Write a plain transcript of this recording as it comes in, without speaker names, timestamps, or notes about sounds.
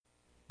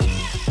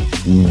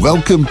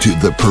Welcome to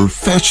the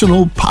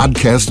Professional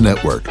Podcast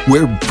Network,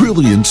 where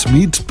brilliance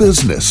meets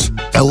business.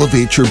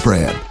 Elevate your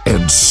brand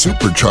and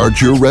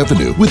supercharge your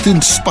revenue with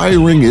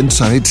inspiring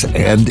insights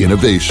and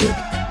innovation.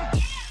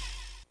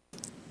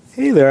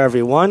 Hey there,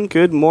 everyone.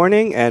 Good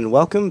morning and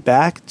welcome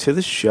back to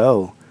the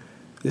show.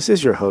 This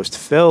is your host,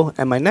 Phil,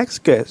 and my next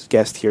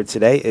guest here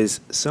today is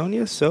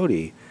Sonia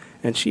Sodhi,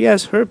 and she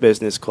has her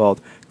business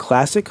called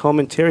Classic Home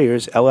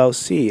Interiors,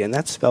 LLC, and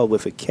that's spelled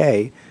with a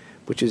K,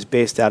 which is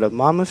based out of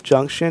Monmouth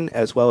Junction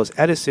as well as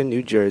Edison,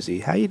 New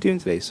Jersey. How are you doing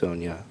today,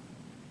 Sonia?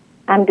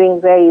 I'm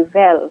doing very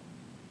well.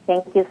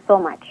 Thank you so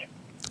much.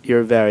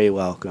 You're very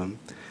welcome.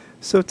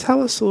 So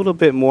tell us a little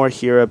bit more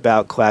here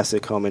about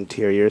Classic Home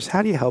Interiors.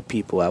 How do you help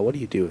people out? What do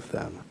you do with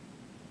them?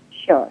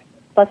 Sure.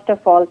 First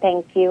of all,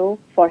 thank you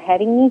for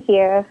having me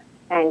here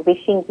and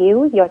wishing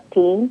you, your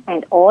team,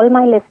 and all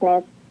my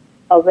listeners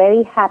a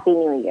very happy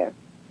new year.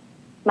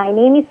 My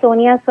name is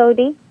Sonia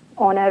Sodhi,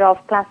 owner of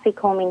Classic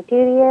Home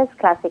Interiors,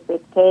 Classic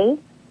with K.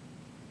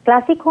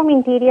 Classic Home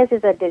Interiors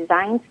is a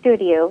design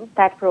studio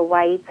that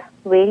provides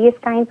various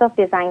kinds of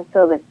design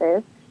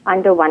services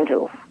under one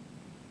roof.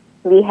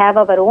 We have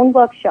our own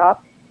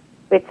workshop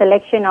with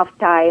selection of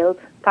tiles,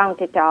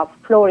 countertops,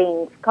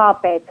 floorings,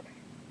 carpets,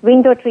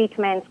 window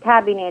treatments,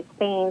 cabinets,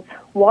 paints,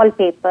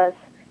 wallpapers.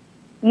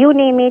 You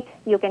name it,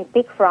 you can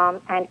pick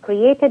from and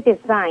create a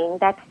design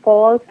that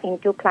falls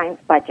into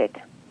client's budget.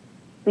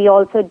 We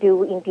also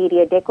do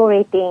interior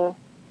decorating,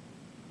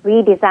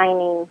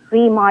 redesigning,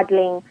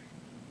 remodeling,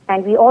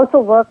 and we also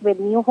work with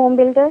new home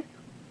builders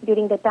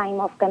during the time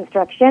of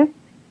construction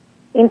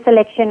in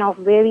selection of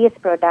various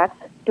products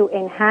to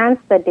enhance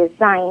the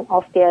design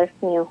of their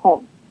new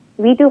home.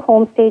 We do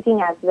home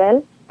staging as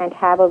well and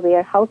have a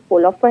warehouse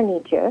full of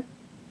furniture,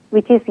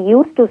 which is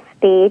used to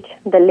stage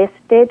the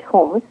listed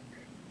homes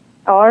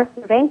or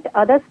rent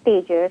other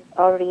stagers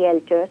or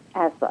realtors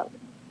as well.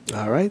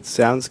 All right,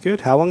 sounds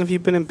good. How long have you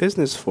been in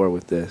business for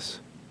with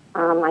this?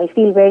 I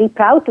feel very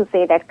proud to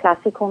say that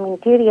Classic Home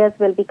Interiors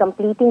will be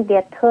completing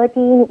their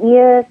 13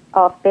 years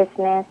of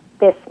business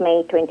this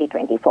May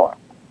 2024.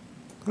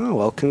 Oh,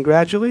 well,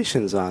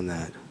 congratulations on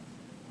that.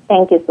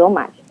 Thank you so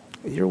much.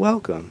 You're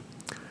welcome.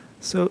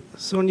 So,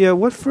 Sonia,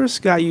 what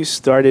first got you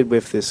started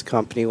with this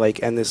company,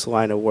 and this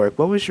line of work?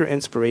 What was your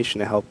inspiration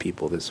to help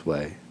people this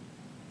way?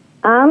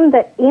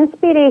 The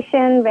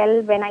inspiration,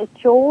 when I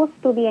chose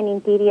to be an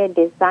interior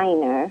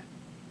designer,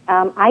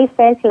 I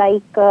felt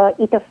like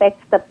it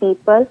affects the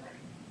people,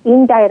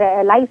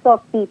 lives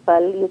of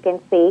people, you can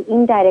say,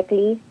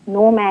 indirectly,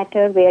 no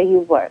matter where you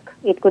work.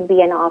 It could be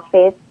an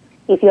office,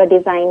 if you're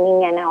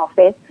designing an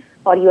office,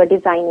 or you're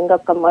designing a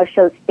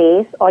commercial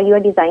space, or you're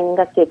designing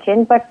a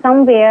kitchen, but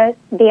somewhere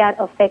they are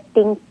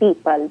affecting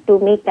people to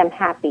make them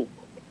happy.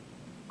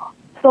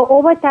 So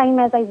over time,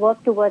 as I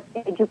worked towards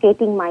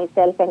educating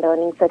myself and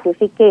earning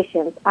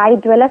certifications, I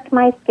developed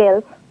my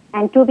skills,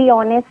 and to be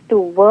honest, to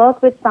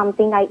work with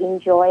something I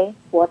enjoy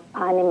was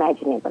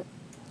unimaginable.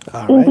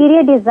 All right.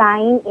 Interior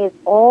design is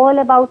all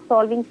about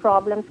solving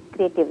problems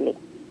creatively,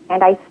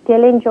 and I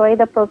still enjoy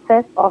the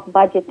process of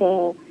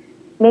budgeting,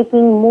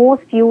 making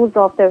most use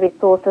of the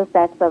resources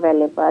that's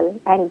available.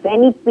 And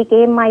when it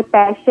became my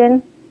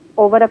passion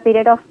over a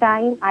period of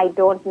time, I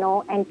don't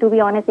know, and to be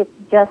honest, it's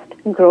just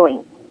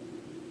growing.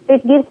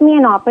 It gives me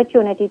an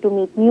opportunity to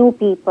meet new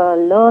people,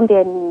 learn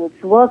their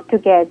needs, work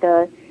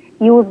together,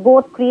 use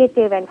both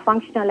creative and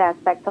functional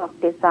aspects of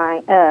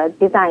design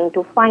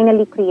to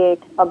finally create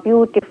a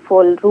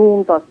beautiful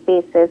rooms or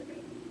spaces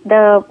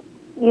the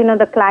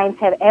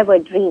clients have ever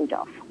dreamed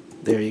of.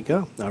 There you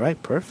go. All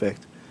right,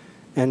 perfect.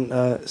 And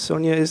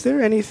Sonia, is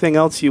there anything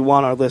else you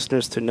want our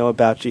listeners to know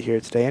about you here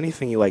today?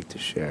 Anything you'd like to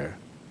share?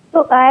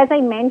 So as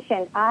I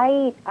mentioned,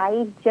 I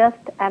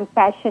just am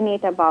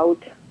passionate about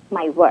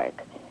my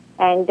work.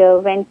 And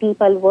when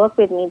people work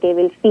with me, they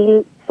will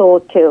feel so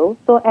too.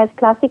 So as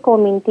Classic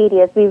Home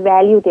Interiors, we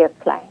value their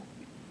clients.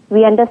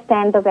 We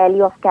understand the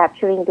value of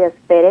capturing their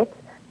spirits,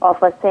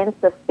 of a sense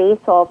the space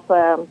of,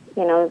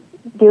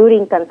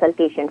 during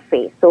consultation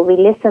phase. So we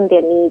listen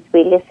their needs,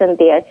 we listen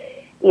their,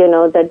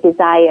 the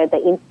desire,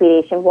 the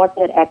inspiration, what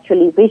they're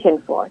actually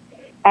vision for.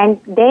 And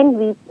then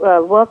we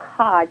work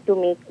hard to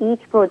make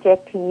each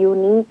project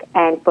unique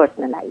and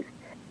personalized.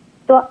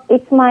 So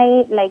it's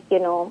my,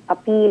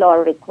 appeal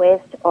or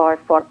request or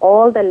for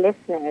all the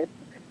listeners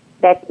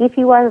that if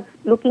you are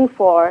looking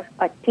for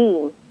a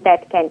team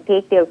that can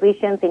take their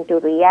visions into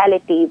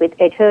reality with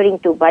adhering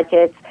to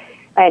budgets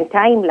and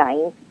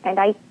timelines, and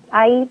I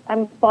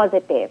am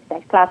positive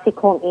that Classic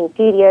Home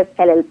Interiors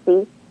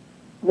LLC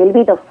will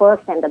be the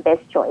first and the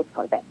best choice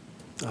for them.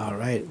 All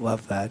right,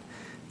 love that.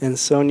 And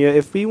Sonia,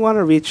 if we want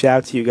to reach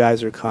out to you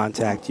guys or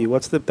contact you,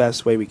 what's the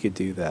best way we could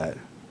do that?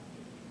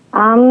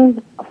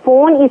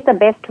 Phone is the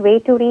best way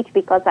to reach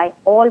because I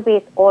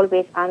always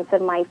answer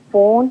my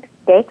phone,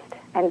 text,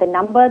 and the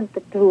number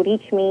to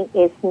reach me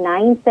is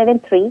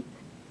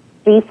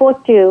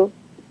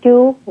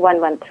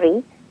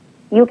 973-342-2113.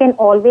 You can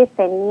always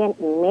send me an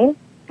email,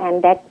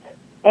 and that's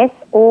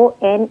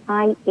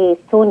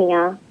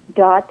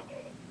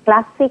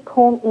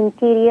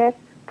Sonia.classichomeinteriors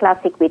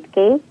classic with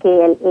K,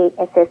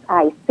 Klassic,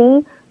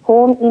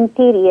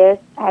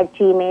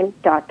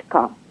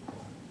 homeinteriors@gmail.com.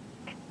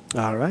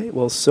 All right.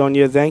 Well,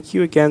 Sonia, thank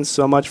you again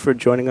so much for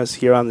joining us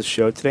here on the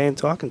show today and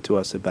talking to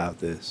us about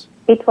this.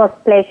 It was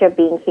a pleasure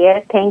being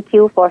here. Thank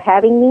you for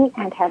having me,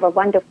 and have a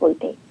wonderful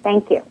day.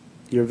 Thank you.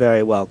 You're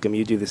very welcome.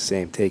 You do the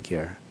same. Take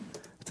care.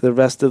 To the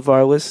rest of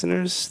our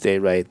listeners, stay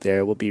right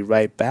there. We'll be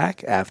right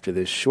back after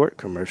this short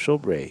commercial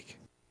break.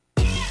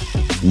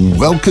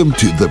 Welcome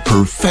to the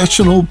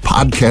Professional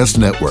Podcast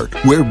Network,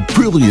 where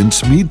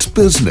brilliance meets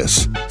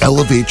business.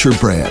 Elevate your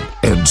brand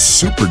and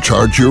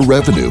supercharge your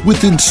revenue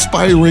with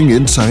inspiring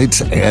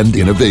insights and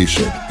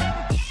innovation.